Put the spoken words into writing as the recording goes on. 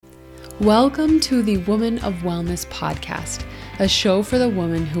Welcome to the Woman of Wellness podcast, a show for the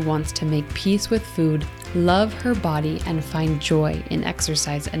woman who wants to make peace with food, love her body, and find joy in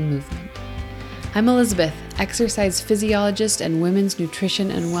exercise and movement. I'm Elizabeth, exercise physiologist and women's nutrition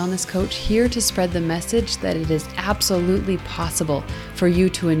and wellness coach, here to spread the message that it is absolutely possible for you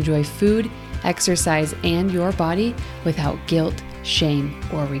to enjoy food, exercise, and your body without guilt, shame,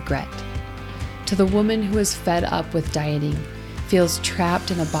 or regret. To the woman who is fed up with dieting, feels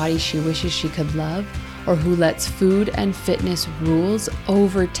trapped in a body she wishes she could love, or who lets food and fitness rules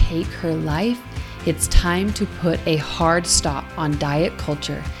overtake her life, it's time to put a hard stop on diet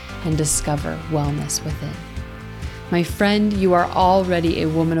culture and discover wellness within. My friend, you are already a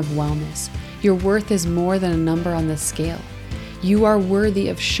woman of wellness. Your worth is more than a number on the scale. You are worthy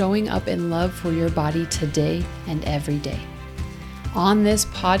of showing up in love for your body today and every day. On this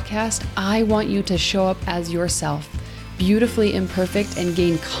podcast, I want you to show up as yourself, beautifully imperfect, and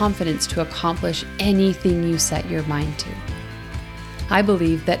gain confidence to accomplish anything you set your mind to. I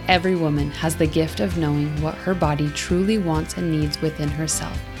believe that every woman has the gift of knowing what her body truly wants and needs within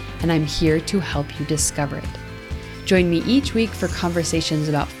herself, and I'm here to help you discover it. Join me each week for conversations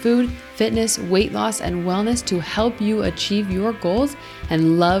about food, fitness, weight loss, and wellness to help you achieve your goals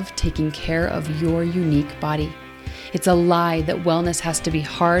and love taking care of your unique body. It's a lie that wellness has to be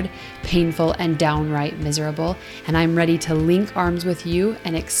hard, painful, and downright miserable, and I'm ready to link arms with you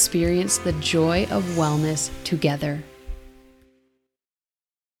and experience the joy of wellness together.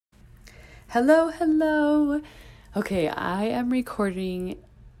 Hello. Okay, I am recording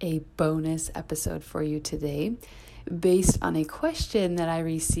a bonus episode for you today based on a question that I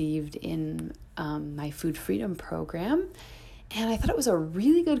received in my Food Freedom program. And I thought it was a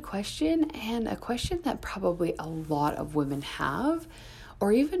really good question, and a question that probably a lot of women have,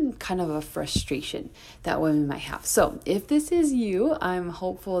 or even kind of a frustration that women might have. So if this is you, I'm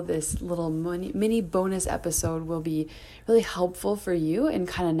hopeful this little mini bonus episode will be really helpful for you in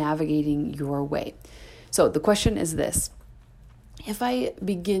kind of navigating your way. So the question is this: if I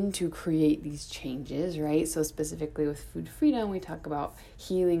begin to create these changes, right? So specifically with Food Freedom, we talk about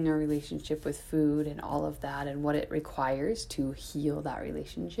healing our relationship with food and all of that and what it requires to heal that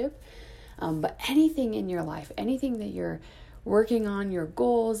relationship. But anything in your life, anything that you're working on, your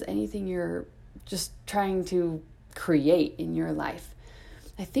goals, anything you're just trying to create in your life,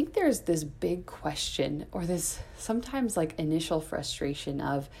 I think there's this big question, or this sometimes like initial frustration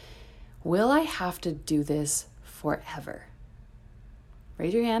of, will I have to do this forever?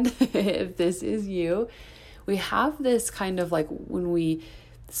 Raise your hand if this is you. We have this kind of like, when we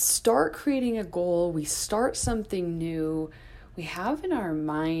start creating a goal, we start something new, we have in our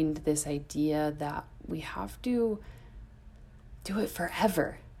mind this idea that we have to do it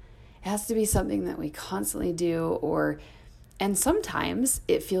forever. It has to be something that we constantly do, and sometimes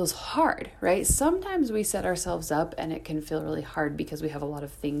it feels hard, right? Sometimes we set ourselves up and it can feel really hard because we have a lot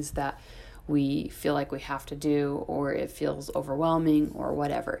of things that we feel like we have to do, or it feels overwhelming or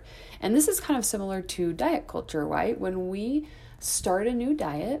whatever. And this is kind of similar to diet culture, right? When we start a new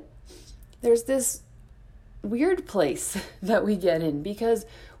diet, there's this weird place that we get in, because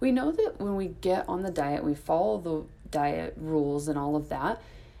we know that when we get on the diet, we follow the diet rules and all of that.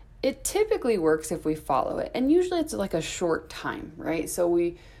 It typically works if we follow it. And usually it's like a short time, right? So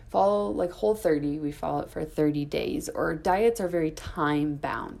we follow like Whole30, we follow it for 30 days, or diets are very time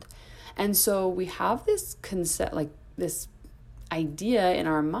bound. And so we have this concept, like this idea in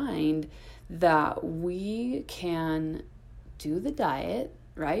our mind that we can do the diet,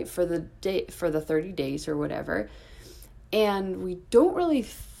 right, for the 30 days or whatever. And we don't really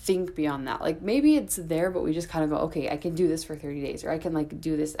think beyond that. Like maybe it's there, but we just kind of go, okay, I can do this for 30 days, or I can like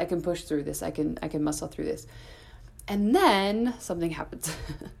do this, I can push through this, I can muscle through this. And then something happens.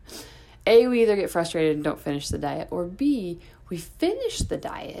 A, we either get frustrated and don't finish the diet, or B, we finish the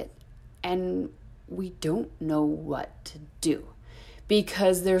diet and we don't know what to do,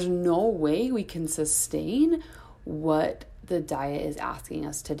 because there's no way we can sustain what the diet is asking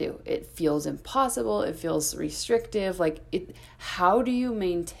us to do. It feels impossible. It feels restrictive. How do you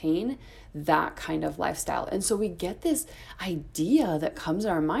maintain that kind of lifestyle? And so we get this idea that comes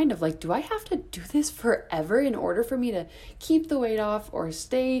in our mind of like, do I have to do this forever in order for me to keep the weight off or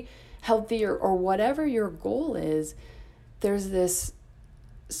stay healthy, or whatever your goal is? There's this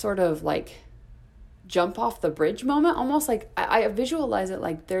sort of like jump off the bridge moment, almost like I visualize it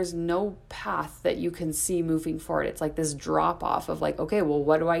like there's no path that you can see moving forward. It's like this drop off of like, okay, well,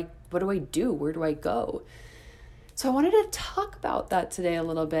 what do I do? Where do I go? So I wanted to talk about that today a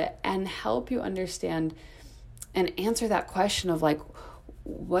little bit and help you understand and answer that question of like,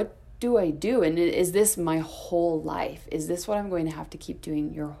 what do I do? And is this my whole life? Is this what I'm going to have to keep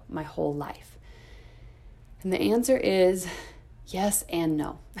doing my whole life? And the answer is yes and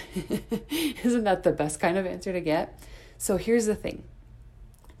no. Isn't that the best kind of answer to get? So here's the thing.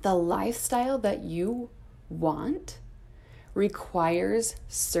 The lifestyle that you want requires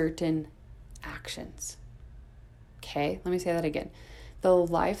certain actions. Okay, let me say that again. The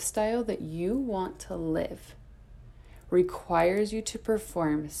lifestyle that you want to live requires you to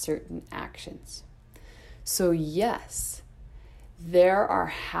perform certain actions. So yes, there are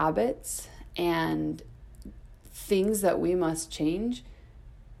habits and things that we must change,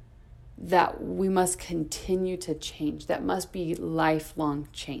 that we must continue to change, that must be lifelong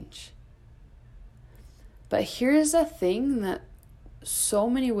change. But here's a thing that so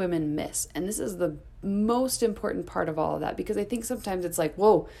many women miss, and this is the most important part of all of that, because I think sometimes it's like,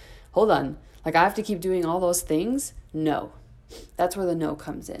 whoa, hold on, like I have to keep doing all those things? No, that's where the no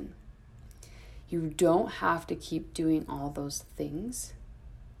comes in. You don't have to keep doing all those things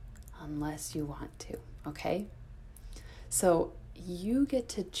unless you want to, okay? So you get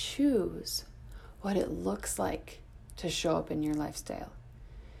to choose what it looks like to show up in your lifestyle.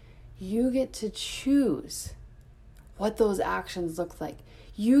 You get to choose what those actions look like.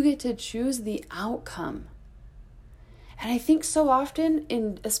 You get to choose the outcome. And I think so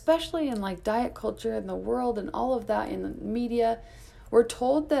often, especially in like diet culture in the world and all of that in the media, we're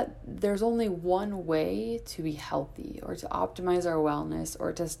told that there's only one way to be healthy or to optimize our wellness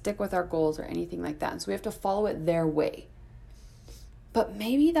or to stick with our goals or anything like that. And so we have to follow it their way. But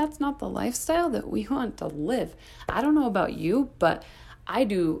maybe that's not the lifestyle that we want to live. I don't know about you, but I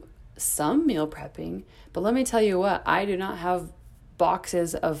do some meal prepping. But let me tell you what, I do not have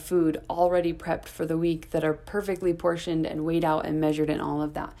boxes of food already prepped for the week that are perfectly portioned and weighed out and measured and all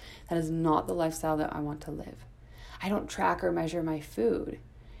of that. That is not the lifestyle that I want to live. I don't track or measure my food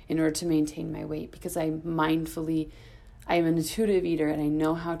in order to maintain my weight, because I am an intuitive eater and I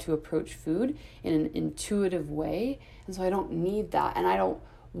know how to approach food in an intuitive way. And so I don't need that. And I don't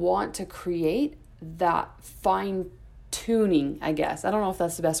want to create that fine tuning, I guess. I don't know if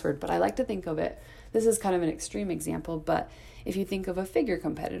that's the best word, but I like to think of it. This is kind of an extreme example, but if you think of a figure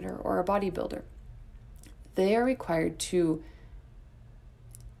competitor or a bodybuilder, they are required to,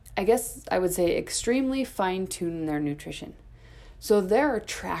 I guess I would say, extremely fine tune their nutrition. So they're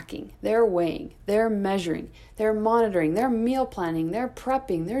tracking, they're weighing, they're measuring, they're monitoring, they're meal planning, they're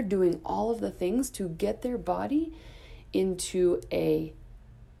prepping, they're doing all of the things to get their body into a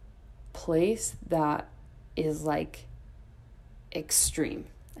place that is like extreme,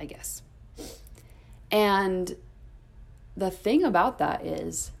 I guess. And the thing about that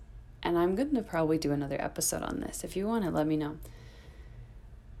is, and I'm going to probably do another episode on this. If you want to, let me know.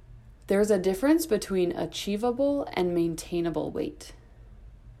 There's a difference between achievable and maintainable weight.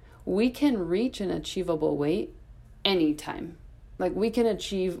 We can reach an achievable weight anytime. Like we can,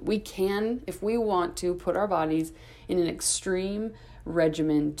 if we want to, put our bodies in an extreme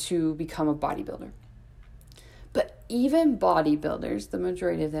regimen to become a bodybuilder. But even bodybuilders, the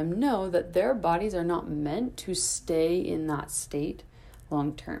majority of them, know that their bodies are not meant to stay in that state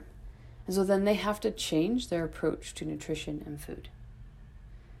long term. And so then they have to change their approach to nutrition and food.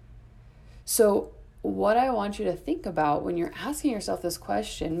 So what I want you to think about when you're asking yourself this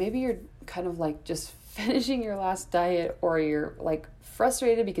question, maybe you're kind of like just finishing your last diet, or you're like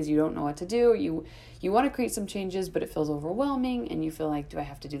frustrated because you don't know what to do. You want to create some changes, but it feels overwhelming and you feel like, do I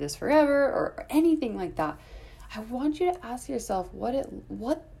have to do this forever, or anything like that? I want you to ask yourself what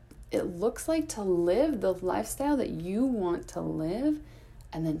it looks like to live the lifestyle that you want to live,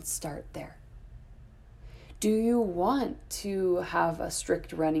 and then start there. Do you want to have a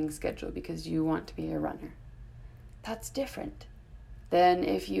strict running schedule because you want to be a runner? That's different than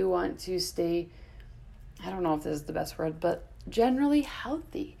if you want to stay, I don't know if this is the best word, but generally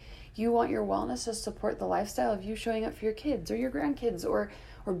healthy. You want your wellness to support the lifestyle of you showing up for your kids or your grandkids, or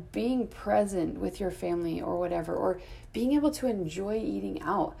being present with your family or whatever, or being able to enjoy eating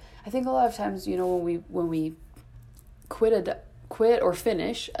out. I think a lot of times, when we quit or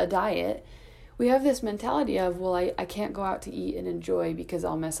finish a diet, we have this mentality of, well, I can't go out to eat and enjoy because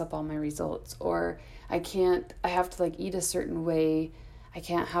I'll mess up all my results, or I have to like eat a certain way. I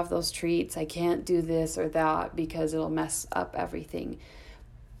can't have those treats. I can't do this or that because it'll mess up everything.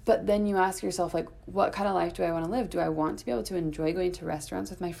 But then you ask yourself, like, what kind of life do I want to live? Do I want to be able to enjoy going to restaurants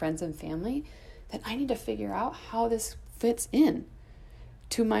with my friends and family? Then I need to figure out how this fits in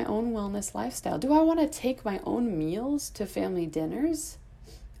to my own wellness lifestyle. Do I want to take my own meals to family dinners?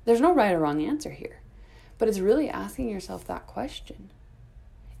 There's no right or wrong answer here, but it's really asking yourself that question.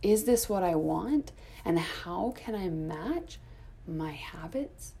 Is this what I want? And how can I match my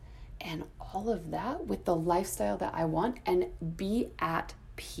habits and all of that with the lifestyle that I want and be at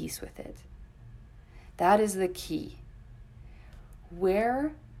peace with it. That is the key.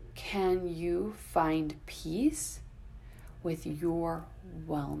 Where can you find peace with your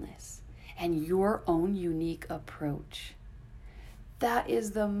wellness and your own unique approach? That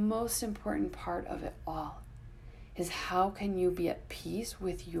is the most important part of it all, is how can you be at peace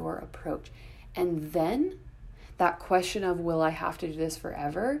with your approach? And then that question of, will I have to do this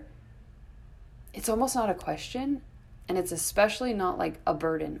forever? It's almost not a question, and it's especially not like a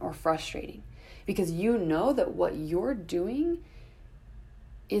burden or frustrating, because you know that what you're doing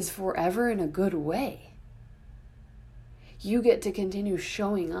is forever in a good way. You get to continue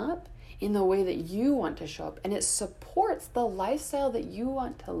showing up in the way that you want to show up, and it supports the lifestyle that you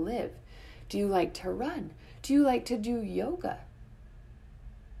want to live. Do you like to run? Do you like to do yoga?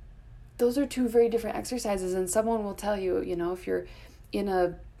 Those are two very different exercises, and someone will tell you, if you're in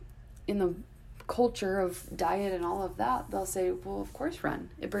the culture of diet and all of that, they'll say, well, of course run.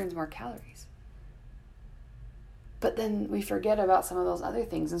 It burns more calories. But then we forget about some of those other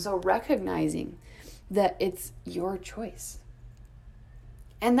things. And so recognizing that it's your choice.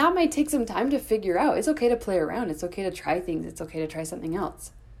 And that might take some time to figure out. It's okay to play around. It's okay to try things. It's okay to try something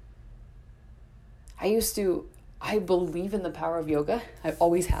else. I believe in the power of yoga. I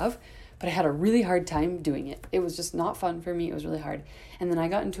always have, but I had a really hard time doing it. It was just not fun for me. It was really hard. And then I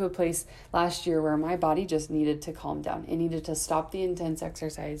got into a place last year where my body just needed to calm down. It needed to stop the intense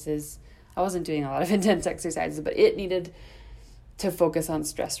exercises. I wasn't doing a lot of intense exercises, but it needed to focus on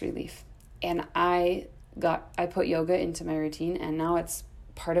stress relief. And I put yoga into my routine, and now it's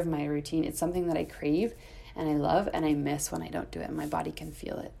part of my routine. It's something that I crave and I love and I miss when I don't do it. My body can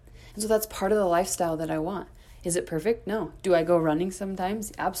feel it. And so that's part of the lifestyle that I want. Is it perfect? No. Do I go running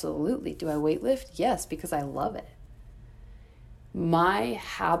sometimes? Absolutely. Do I weightlift? Yes, because I love it. My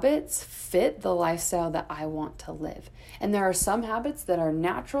habits fit the lifestyle that I want to live. And there are some habits that are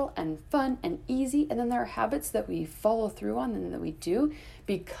natural and fun and easy. And then there are habits that we follow through on and that we do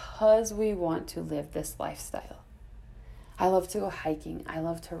because we want to live this lifestyle. I love to go hiking. I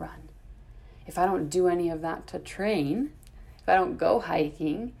love to run. If I don't do any of that to train, if I don't go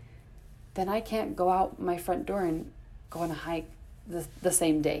hiking, then I can't go out my front door and go on a hike the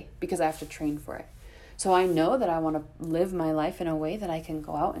same day because I have to train for it. So I know that I want to live my life in a way that I can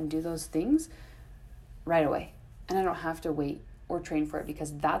go out and do those things right away. And I don't have to wait or train for it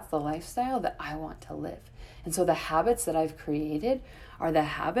because that's the lifestyle that I want to live. And so the habits that I've created are the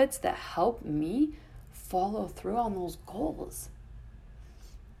habits that help me follow through on those goals.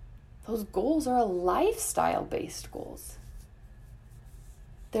 Those goals are lifestyle-based goals.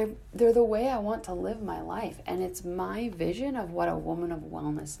 They're the way I want to live my life, and it's my vision of what a woman of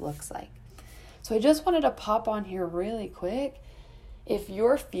wellness looks like. So I just wanted to pop on here really quick. If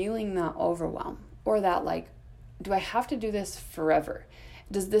you're feeling that overwhelm or that do I have to do this forever?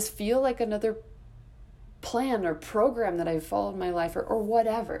 Does this feel like another plan or program that I've followed my life or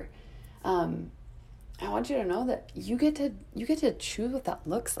whatever? I want you to know that you get to choose what that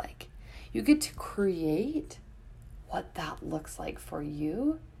looks like. You get to create what that looks like for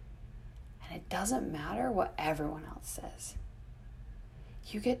you, and it doesn't matter what everyone else says.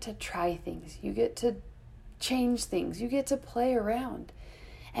 You get to try things, you get to change things, you get to play around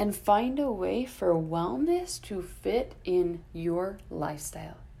and find a way for wellness to fit in your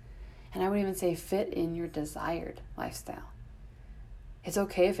lifestyle. And I would even say fit in your desired lifestyle. It's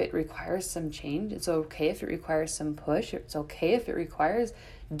okay if it requires some change. It's okay if it requires some push. It's okay if it requires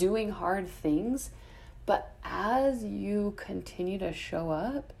doing hard things. But as you continue to show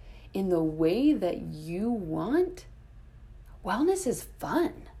up in the way that you want, wellness is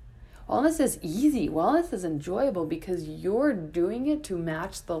fun. Wellness is easy. Wellness is enjoyable because you're doing it to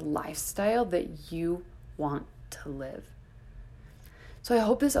match the lifestyle that you want to live. So I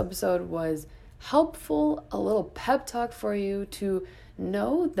hope this episode was helpful, a little pep talk for you to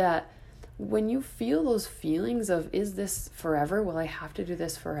know that when you feel those feelings of, is this forever? Will I have to do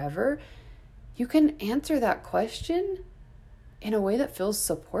this forever? You can answer that question in a way that feels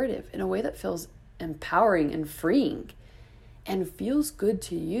supportive, in a way that feels empowering and freeing and feels good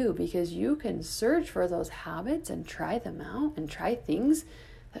to you, because you can search for those habits and try them out and try things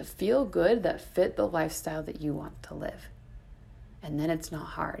that feel good, that fit the lifestyle that you want to live. And then it's not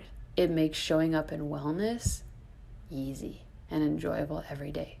hard. It makes showing up in wellness easy and enjoyable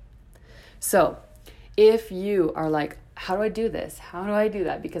every day. So if you are like, how do I do this? How do I do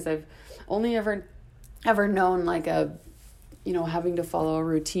that? Because I've only ever known having to follow a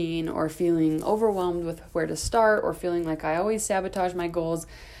routine or feeling overwhelmed with where to start or feeling like I always sabotage my goals.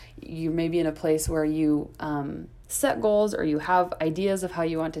 You may be in a place where you set goals or you have ideas of how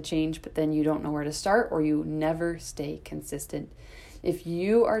you want to change, but then you don't know where to start or you never stay consistent. If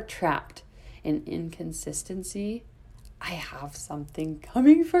you are trapped in inconsistency, I have something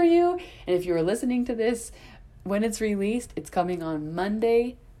coming for you. And if you're listening to this when it's released, it's coming on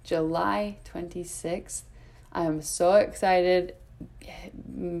Monday, July 26th. I am so excited.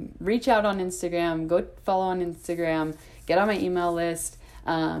 Reach out on Instagram, go follow on Instagram, get on my email list.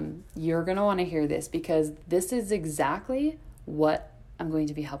 You're going to want to hear this because this is exactly what I'm going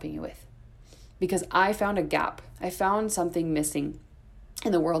to be helping you with. Because I found a gap. I found something missing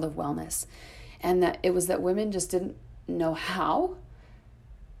in the world of wellness. And that it was that women just didn't know how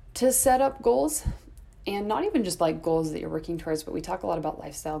to set up goals. And not even just like goals that you're working towards, but we talk a lot about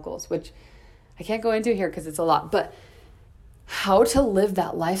lifestyle goals, which I can't go into here because it's a lot. But how to live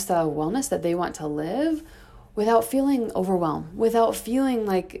that lifestyle of wellness that they want to live without feeling overwhelmed, without feeling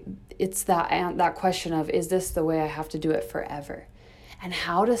like it's that question of, is this the way I have to do it forever? And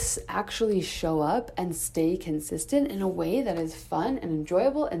how to actually show up and stay consistent in a way that is fun and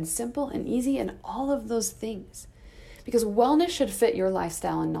enjoyable and simple and easy and all of those things. Because wellness should fit your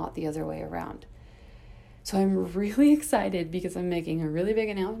lifestyle and not the other way around. So I'm really excited because I'm making a really big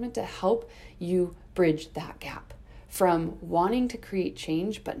announcement to help you bridge that gap from wanting to create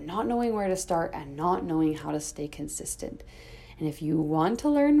change, but not knowing where to start and not knowing how to stay consistent. And if you want to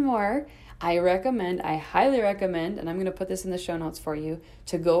learn more, I highly recommend, and I'm going to put this in the show notes for you,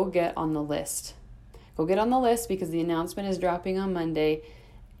 to go get on the list. Go get on the list because the announcement is dropping on Monday,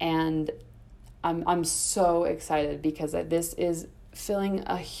 and I'm so excited because this is filling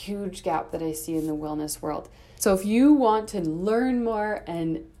a huge gap that I see in the wellness world. So if you want to learn more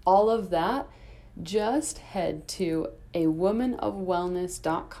and all of that, just head to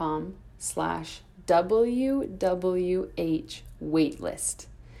awomanofwellness.com/WWH waitlist.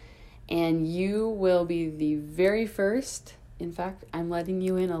 And you will be the very first. In fact, I'm letting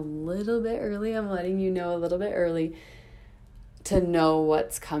you in a little bit early. I'm letting you know a little bit early to know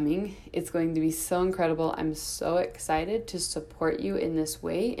what's coming. It's going to be so incredible. I'm so excited to support you in this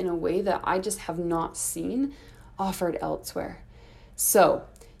way, in a way that I just have not seen offered elsewhere. So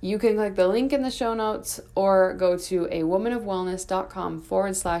you can click the link in the show notes or go to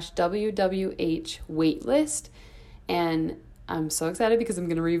awomanofwellness.com/WWH waitlist. And I'm so excited because I'm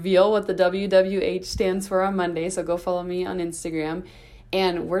going to reveal what the WWH stands for on Monday. So go follow me on Instagram.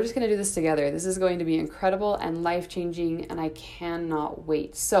 And we're just going to do this together. This is going to be incredible and life-changing, and I cannot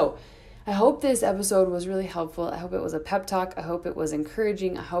wait. So I hope this episode was really helpful. I hope it was a pep talk. I hope it was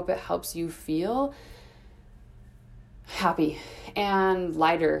encouraging. I hope it helps you feel happy and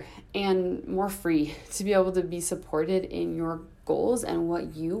lighter and more free to be able to be supported in your goals and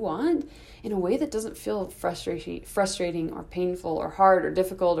what you want in a way that doesn't feel frustrating or painful or hard or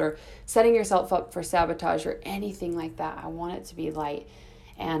difficult or setting yourself up for sabotage or anything like that. I want it to be light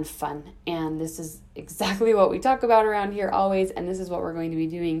and fun. And this is exactly what we talk about around here always. And this is what we're going to be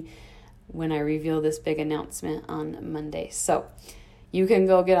doing when I reveal this big announcement on Monday. So you can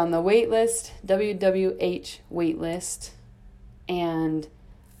go get on the wait list, WWH waitlist. And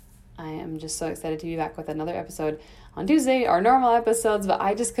I am just so excited to be back with another episode on Tuesday, our normal episodes, but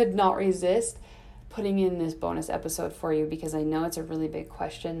I just could not resist putting in this bonus episode for you because I know it's a really big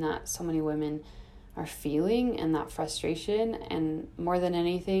question that so many women are feeling and that frustration. And more than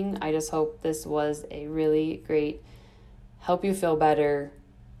anything, I just hope this was a really great help you feel better,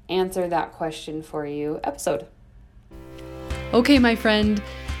 answer that question for you episode. Okay, my friend,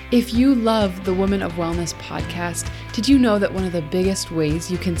 if you love the Woman of Wellness podcast, did you know that one of the biggest ways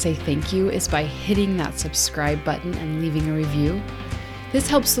you can say thank you is by hitting that subscribe button and leaving a review? This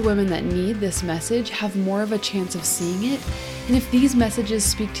helps the women that need this message have more of a chance of seeing it. And if these messages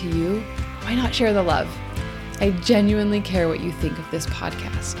speak to you, why not share the love? I genuinely care what you think of this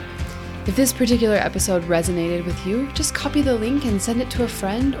podcast. If this particular episode resonated with you, just copy the link and send it to a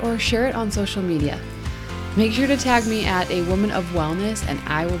friend or share it on social media. Make sure to tag me at A Woman of Wellness and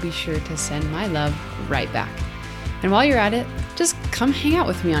I will be sure to send my love right back. And while you're at it, just come hang out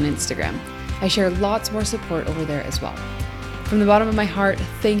with me on Instagram. I share lots more support over there as well. From the bottom of my heart,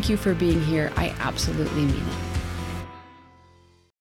 thank you for being here. I absolutely mean it.